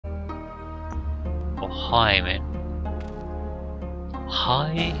Oh, high men.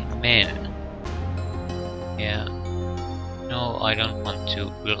 High men. Yeah. No, I don't want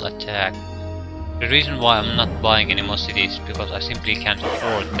to will attack. The reason why I'm not buying any more cities is because I simply can't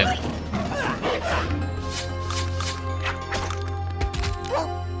afford them.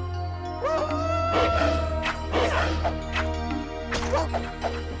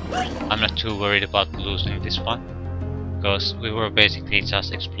 I'm not too worried about losing this one, because we were basically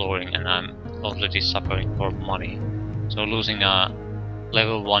just exploring and I'm already suffering for money. So losing a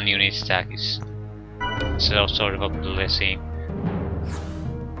level 1 unit stack is sort of a blessing.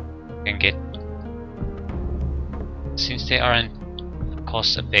 You can get, since they aren't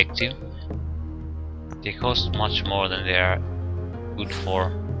cost effective, they cost much more than they are good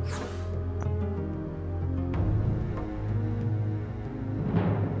for.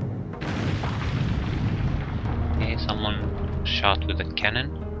 Okay, someone shot with a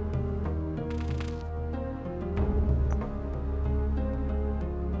cannon.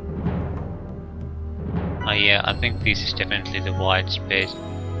 Yeah, I think this is definitely the white space.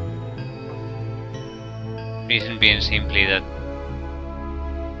 Reason being simply that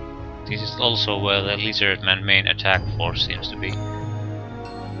this is also where the Lizardman main attack force seems to be.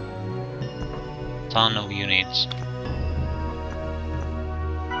 Ton of units.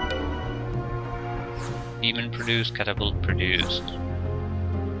 Demon produced, catapult produced.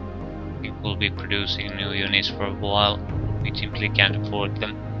 I think we'll be producing new units for a while. We simply can't afford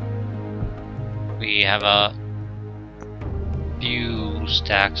them. We have a few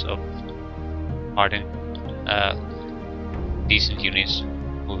stacks of hardened, decent units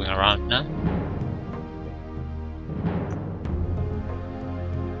moving around now.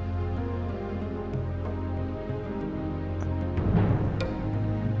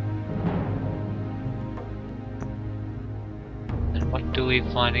 And what do we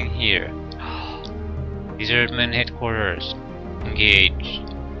find in here? Lizardman headquarters. Engage.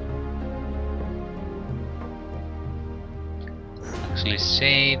 Actually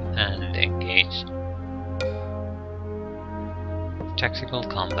save and engage. Tactical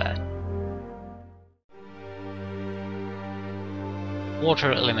combat.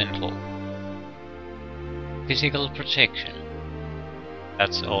 Water elemental. Physical protection.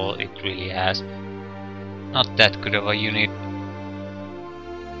 That's all it really has. Not that good of a unit.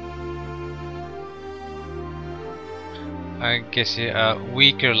 I guess a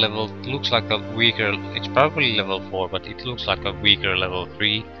weaker level, looks like a weaker, it's probably level 4, but it looks like a weaker level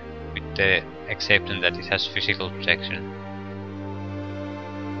 3 with the exception that it has physical protection.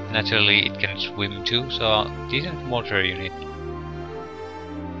 Naturally it can swim too, so a decent water unit.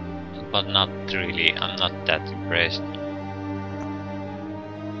 But not really, I'm not that impressed.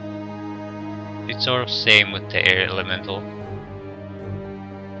 It's sort of same with the air elemental.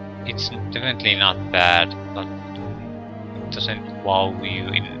 It's definitely not bad, but doesn't wow you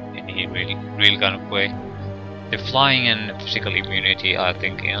in any real kind of way. The flying and physical immunity, I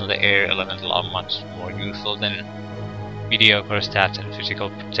think, in the air elemental are much more useful than mediocre stats and physical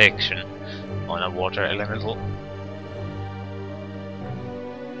protection on a water elemental.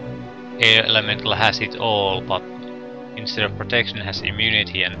 Air elemental has it all, but instead of protection has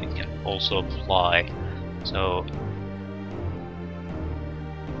immunity and it can also fly. So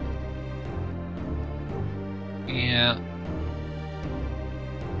yeah.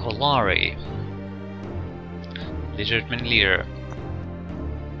 Kolari, Lizardman leader.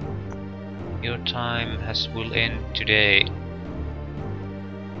 Your time will end today.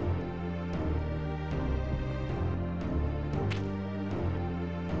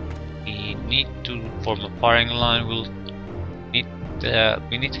 We need to form a firing line. We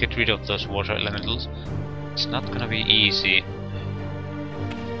need to get rid of those water elementals. It's not gonna be easy.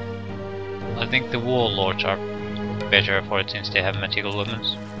 I think the warlords are better for it since they have magical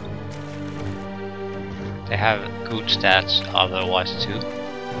weapons. They have good stats otherwise too.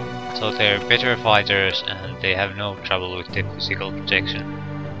 So they're better fighters and they have no trouble with the physical protection.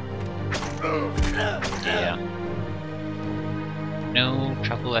 Yeah. No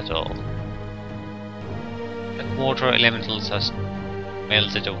trouble at all. The water elementals just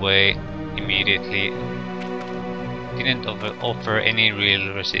melted away immediately. Didn't offer any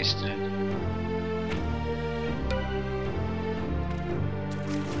real resistance.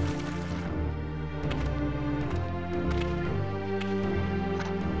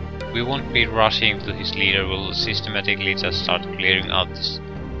 We won't be rushing to his leader, we'll systematically just start clearing out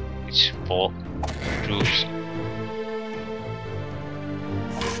his four troops.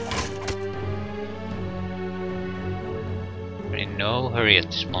 We're in no hurry at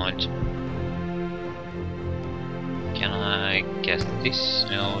this point. Can I guess this?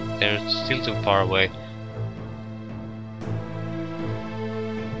 No, they're still too far away.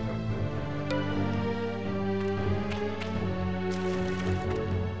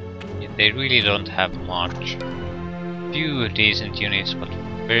 Yeah, they really don't have much. Few decent units, but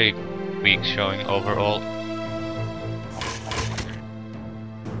very weak showing overall.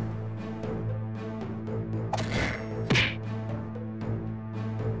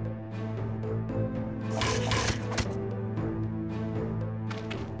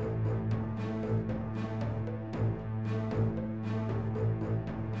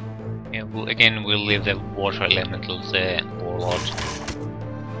 Yeah, again, we'll leave the water elementals the warlords.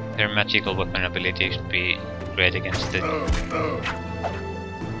 Their magical weapon ability should be great against it.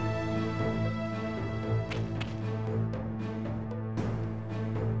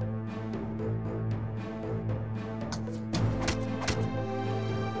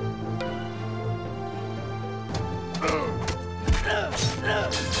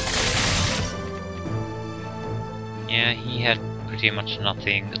 Yeah, he had pretty much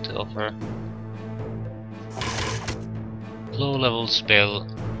nothing to offer. Low level spell,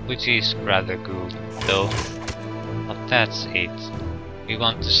 which is rather good though, but that's it. We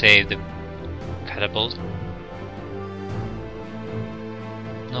want to save the catapult.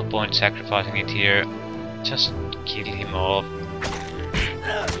 No point sacrificing it here, just kill him off.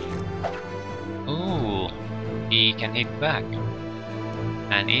 Ooh, he can hit back,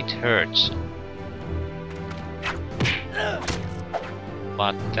 and it hurts.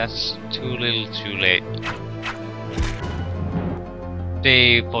 But that's too little too late.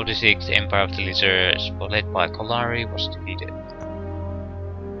 The 46th Empire of the Lizards, led by Kolari, was defeated.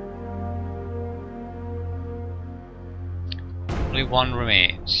 Only one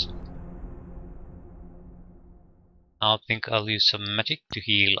remains. I think I'll use some magic to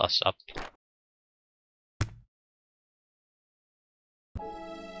heal us up.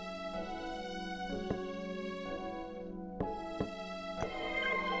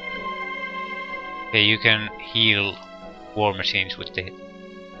 Okay, you can heal war machines with the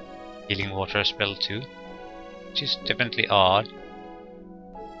healing water spell too, which is definitely odd.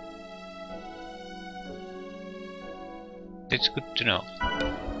 It's good to know.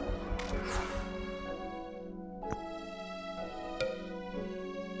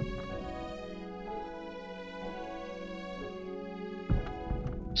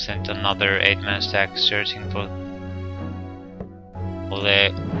 Sent another 8-man stack searching for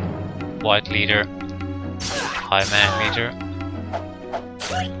the white leader, high man leader.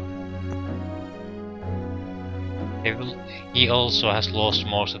 He also has lost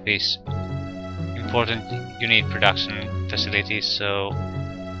most of his important unit production facilities, so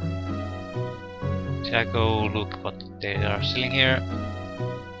should I go look what they are selling here?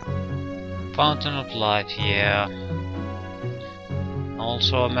 Fountain of Life, yeah.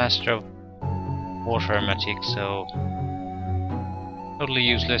 Also a master of warfare magic, so totally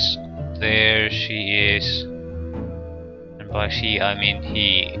useless. There she is, and by she I mean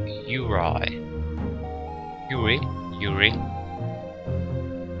he, Yuri.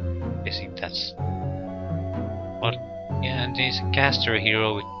 Guessing that's what. Yeah, and there's a caster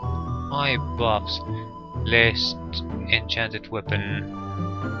hero with 5 buffs, less enchanted weapon.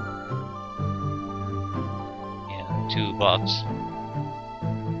 Yeah, 2 buffs.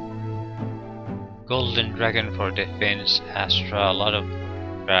 Golden Dragon for defense, Astra, a lot of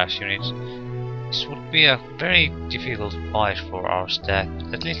trash units. This would be a very difficult fight for our stack.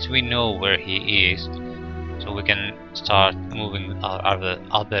 At least we know where he is, so we can start moving our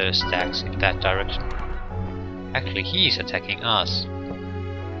other stacks in that direction. Actually, he is attacking us.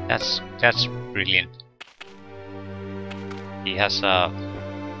 That's brilliant. He has a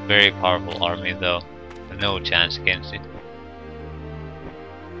very powerful army though, no chance against it.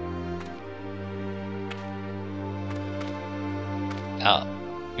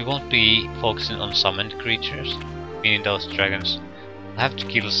 We won't be focusing on summoned creatures, meaning those dragons. I have to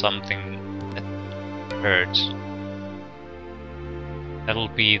kill something that hurts. That will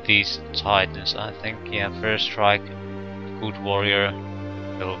be these titans, I think. Yeah, first strike, good warrior,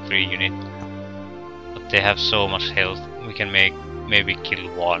 level 3 unit. But they have so much health, we can maybe kill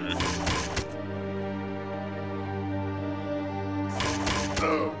one.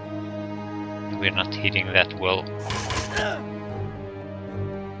 We're not hitting that well.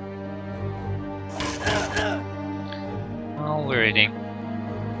 Oh, we're hitting.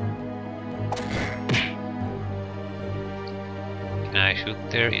 Can I shoot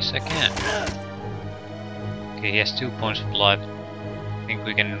there? Yes, I can. Okay, he has 2 points of life. I think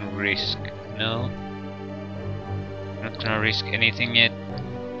we can risk. No. I'm not gonna risk anything yet.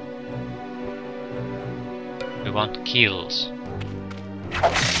 We We want kills.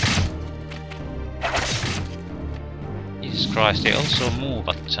 Jesus Christ, they also move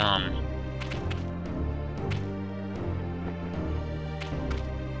a ton.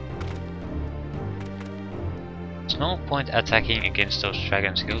 There's no point attacking against those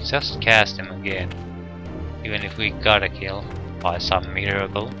dragons, he'll just cast them again. Even if we got a kill by some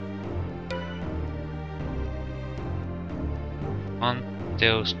miracle. Want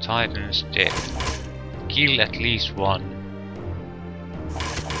those titans dead. Kill at least one.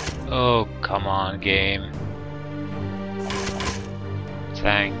 Oh, come on, game.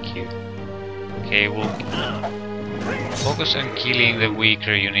 Thank you. Okay, we'll focus on killing the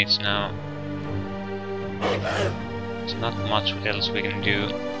weaker units now. There's not much else we can do.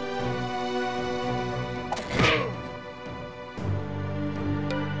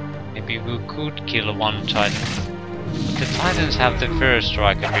 Maybe we could kill one titan. But the titans have the first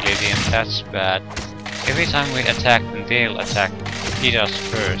strike ability and that's bad. Every time we attack them, they'll hit us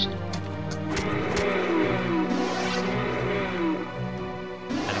first.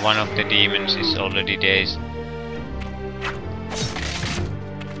 And one of the demons is already dazed.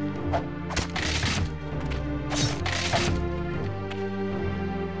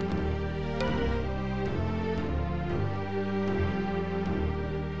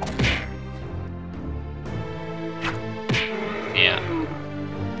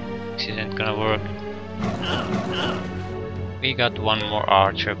 Isn't gonna work. We got one more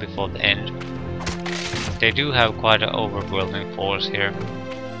archer before the end. They do have quite an overwhelming force here.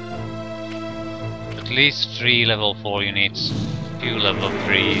 At least 3 level 4 units, few level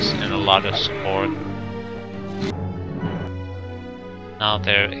 3s and a lot of support. Now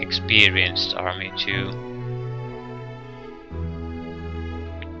their experienced army too.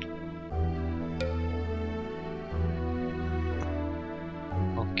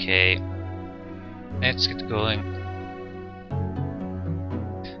 Okay, let's get going.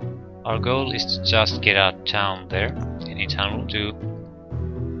 Our goal is to just get out of town there. Any town will do.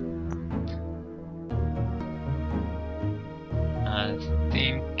 I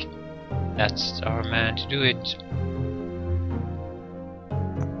think that's our man to do it.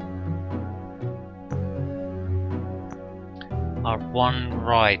 Our one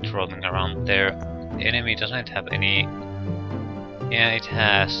right roaming around there. The enemy doesn't have any. Yeah, it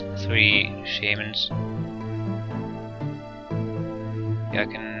has 3 shamans. Yeah, I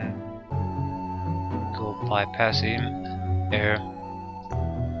can go bypass him there.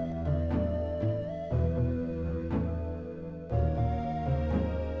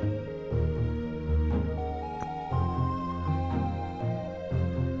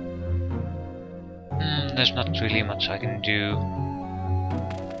 There's not really much I can do.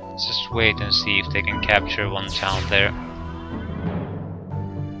 Let's just wait and see if they can capture one town there.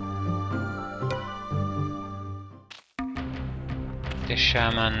 The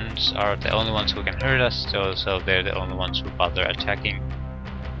shamans are the only ones who can hurt us, so they're the only ones who bother attacking.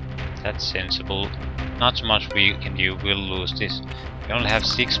 That's sensible. Not so much we can do, we'll lose this. We only have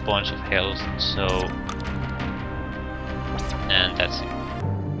 6 points of health, so... and that's it.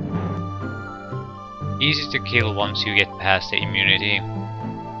 Easy to kill once you get past the immunity.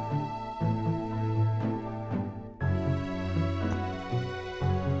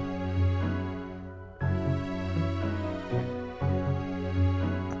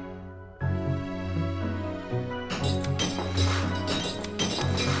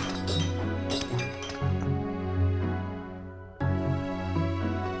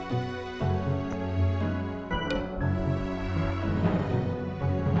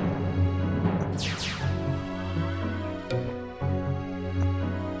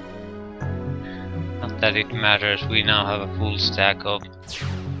 That it matters, we now have a full stack of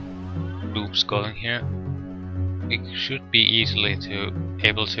loops going here. We should be easily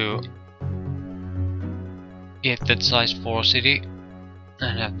able to get that size 4 city,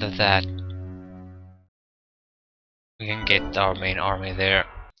 and after that we can get our main army there.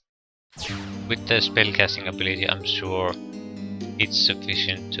 With the spellcasting ability, I'm sure it's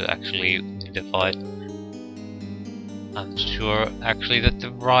sufficient to actually win the fight. I'm sure actually that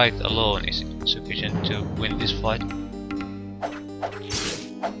the right alone is sufficient to win this fight.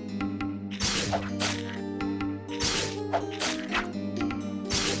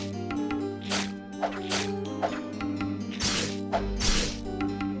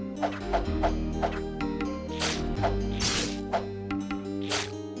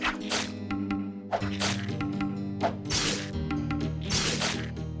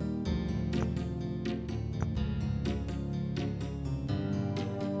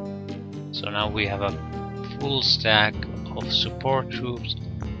 So now we have a full stack of support troops.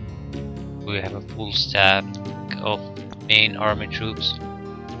 We have a full stack of main army troops.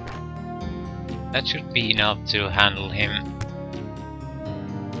 That should be enough to handle him.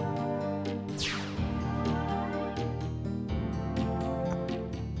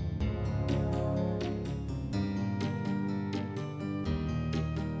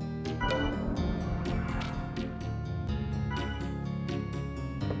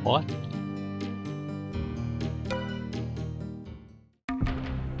 What?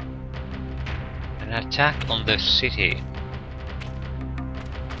 An attack on the city.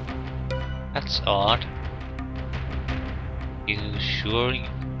 That's odd. You sure?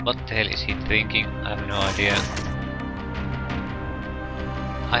 What the hell is he thinking? I have no idea.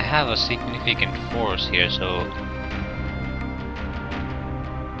 I have a significant force here, so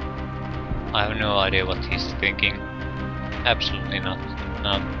I have no idea what he's thinking. Absolutely not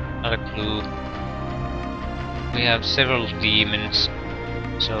a clue. We have several demons,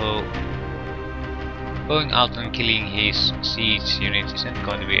 so going out and killing his siege unit isn't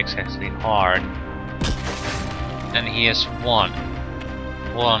going to be exactly hard. And he has one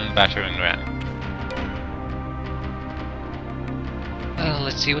battering ram. Well,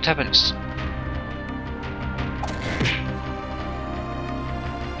 let's see what happens.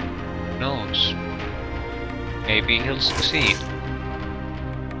 Who knows? Maybe he'll succeed.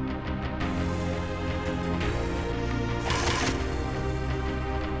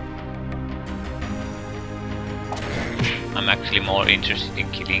 I'm actually more interested in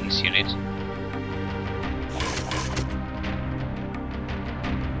killing his unit.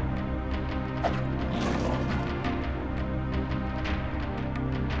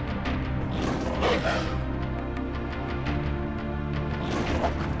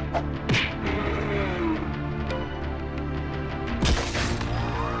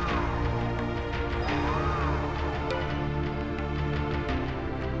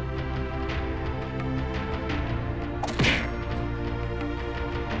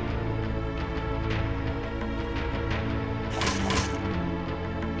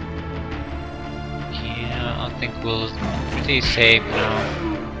 I think we're pretty safe now.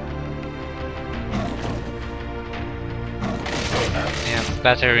 Yeah,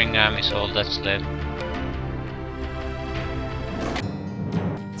 battering ram is all that's left.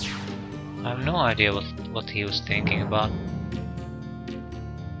 I have no idea what he was thinking about.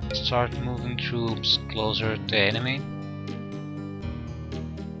 Start moving troops closer to the enemy.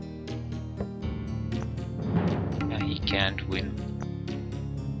 Yeah, he can't win.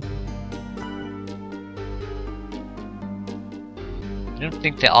 I don't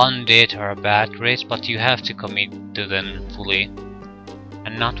think the undead are a bad race, but you have to commit to them fully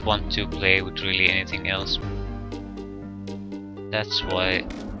and not want to play with really anything else. That's why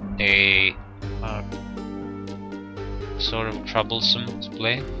they are sort of troublesome to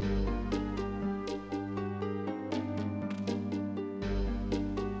play.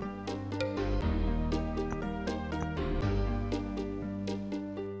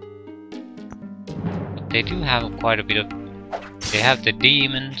 But they do have quite a bit of. They have the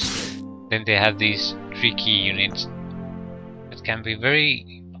demons, then they have these tricky units that can be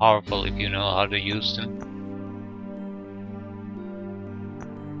very powerful if you know how to use them.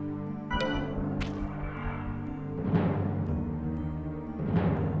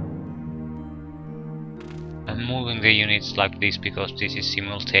 I'm moving the units like this because this is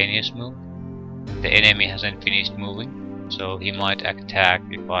simultaneous move. The enemy hasn't finished moving, so he might attack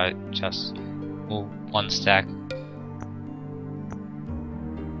if I just move one stack.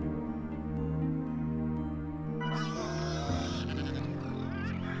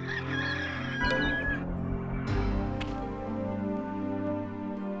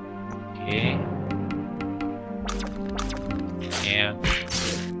 Okay. Yeah.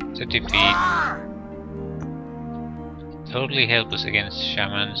 To defeat. Totally helpless against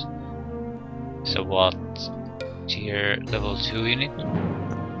shamans. So what? Tier level 2 unit?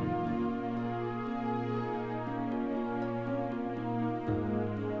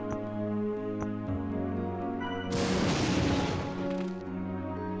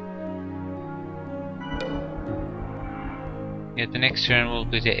 Yeah, the next turn will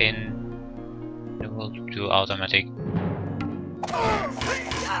be the end. It will do automatic.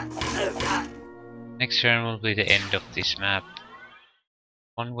 Next turn will be the end of this map.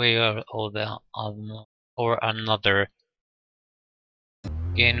 One way or another.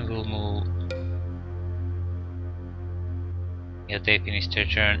 Again we'll move. Yeah, they finished their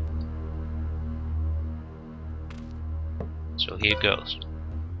turn. So here goes.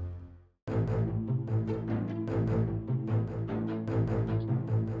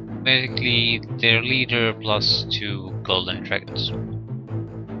 Basically their leader plus 2 golden dragons.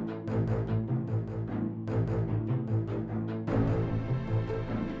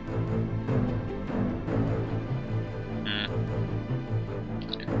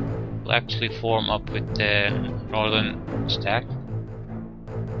 will actually form up with the northern stack,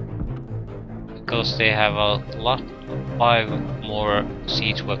 because they have a lot, 5 more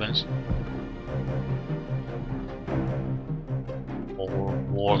siege weapons, or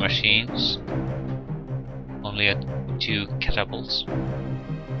war machines, only at 2 catapults.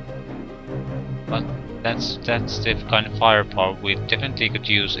 But that's the kind of firepower we definitely could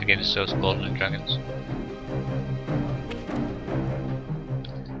use against those golden dragons.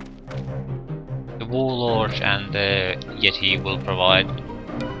 The warlord and the yeti will provide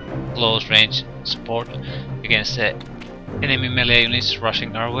close range support against the enemy melee units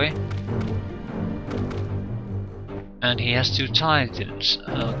rushing our way. And he has 2 titans.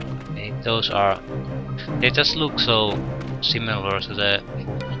 Those are... they just look so similar to the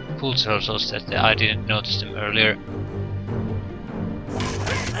full turtles that I didn't notice them earlier.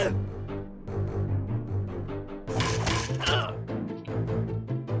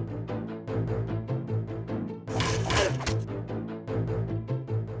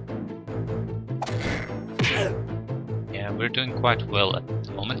 Yeah, we're doing quite well at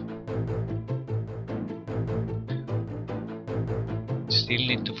the moment. Still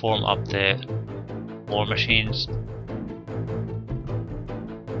need to form up the war machines.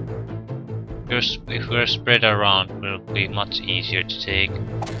 If we're spread around, it will be much easier to take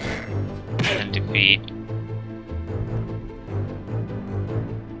and defeat.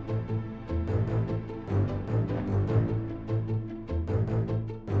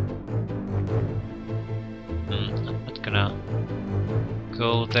 I'm not gonna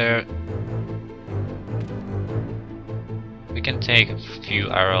go there. We can take a few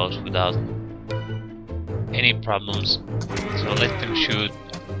arrows without any problems, so let them shoot.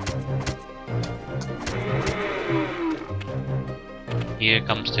 Here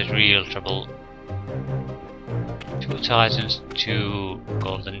comes the real trouble. 2 titans, 2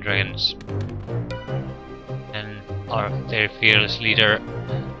 golden dragons, and their fearless leader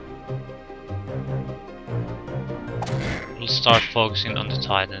will start focusing on the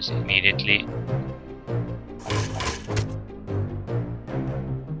titans immediately.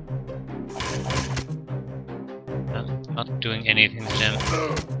 I'm not doing anything to them.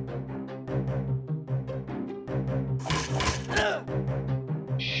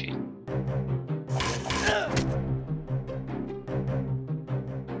 Shit.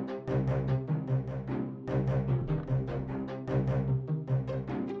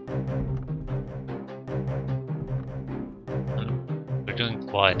 We're doing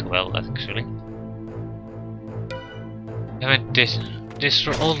quite well actually. Haven't this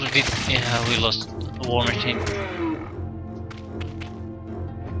already? Yeah, we lost a war machine.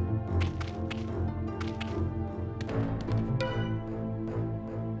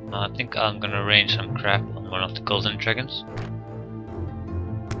 I think I'm gonna rain some crap on one of the golden dragons.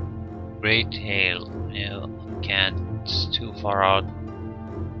 Great hail. No, can't. It's too far out.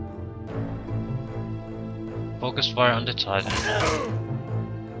 Focus fire on the titan.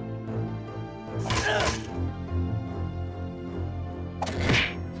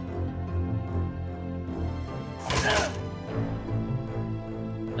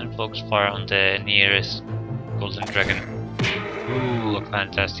 And focus fire on the nearest golden dragon. Ooh, a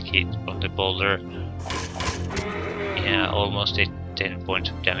fantastic hit from the boulder. Yeah, almost did 10 points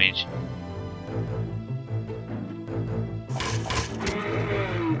of damage.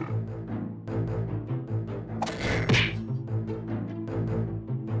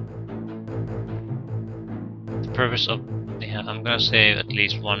 The purpose of... yeah, I'm gonna save at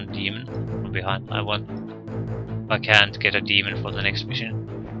least 1 demon from behind. I can't get a demon for the next mission.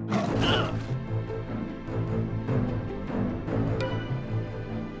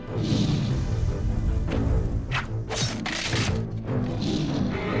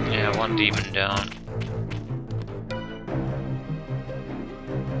 Yeah, 1 demon down.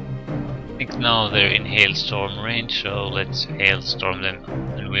 I think now they're in hailstorm range, so let's hailstorm them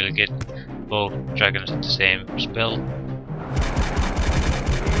and we'll get both dragons at the same spell.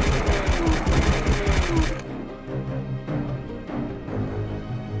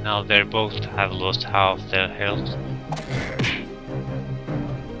 Now they both have lost half their health.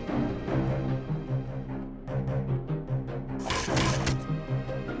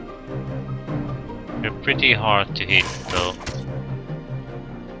 They're pretty hard to hit though.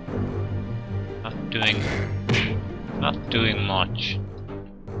 Not doing much.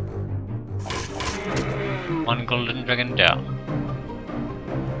 1 golden dragon down.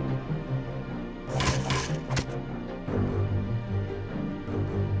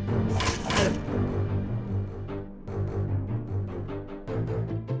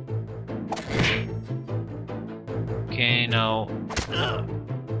 Okay, now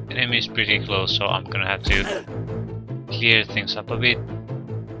enemy is pretty close, so I'm gonna have to clear things up a bit.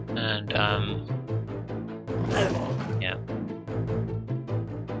 And yeah.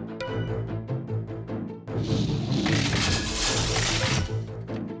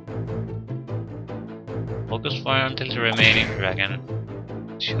 Focus fire until the remaining dragon.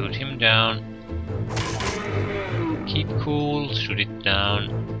 Shoot him down. Keep cool, shoot it down.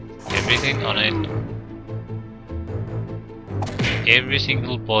 Everything on it. Every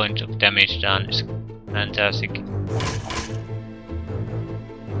single point of damage done is fantastic.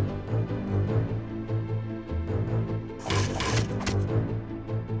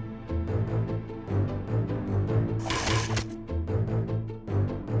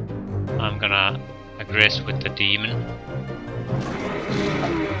 I'm gonna aggress with the demon.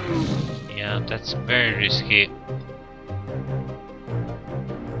 Yeah, that's very risky.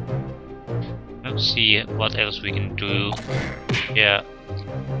 Let's see what else we can do. Yeah.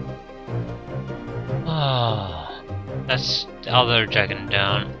 Ah, that's the other dragon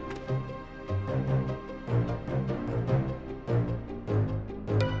down.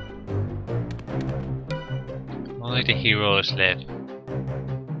 Only the hero is left.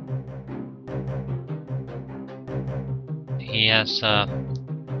 He has a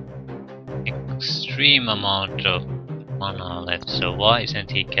extreme amount of mana left, so why isn't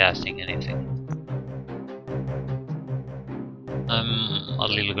he casting anything? I'm a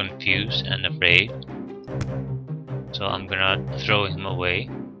little confused and afraid, so I'm gonna throw him away.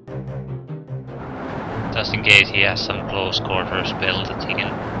 Just in case he has some close quarter spell that he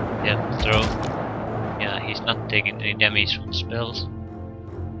can throw. Yeah, he's not taking any damage from spells.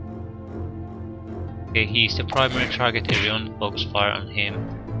 Okay, he's the primary target, everyone focus fire on him.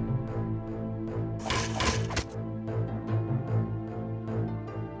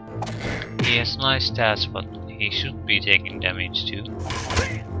 He has nice stats, but he should be taking damage too.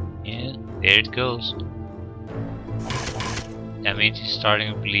 Yeah, there it goes. Damage is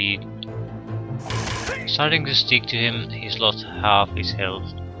starting to bleed. Starting to stick to him, he's lost half his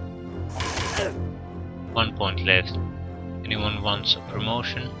health. 1 point left. Anyone wants a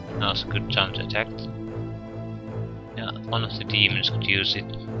promotion? Now's a good time to attack. Yeah, one of the demons could use it.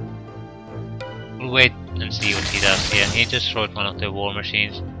 We'll wait and see what he does. Yeah, he destroyed one of the war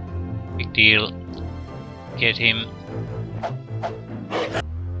machines. Big deal. Get him.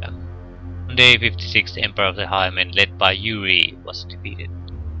 Yeah. On day 56, the Emperor of the Highmen, led by Yuri, was defeated.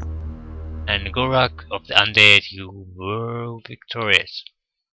 And Gorak of the Undead, you were victorious.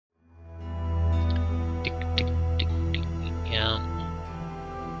 Tick, tick, tick, tick, tick. Yeah.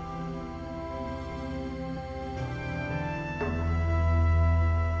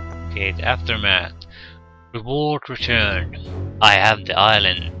 Okay, the aftermath. Reward returned. I have the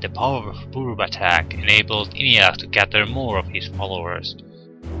island. The power of Burb attack enabled ENIAC to gather more of his followers.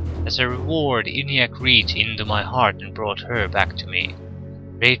 As a reward, ENIAC reached into my heart and brought her back to me.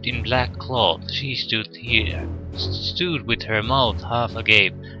 Wrapped in black cloth, she stood with her mouth half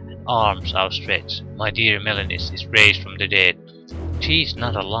agape and arms outstretched. My dear Melanis is raised from the dead. She is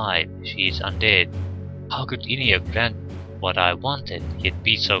not alive, she is undead. How could ENIAC grant what I wanted, yet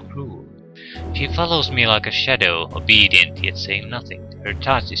be so cruel? She follows me like a shadow, obedient yet saying nothing. Her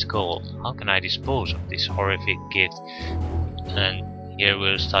touch is cold. How can I dispose of this horrific gift? And here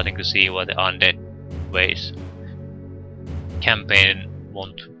we're starting to see what the undead ways. Campaign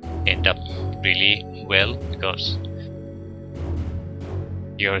won't end up really well because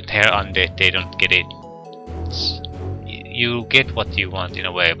they're undead, they don't get it. You get what you want in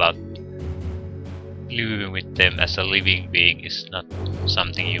a way, but living with them as a living being is not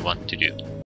something you want to do.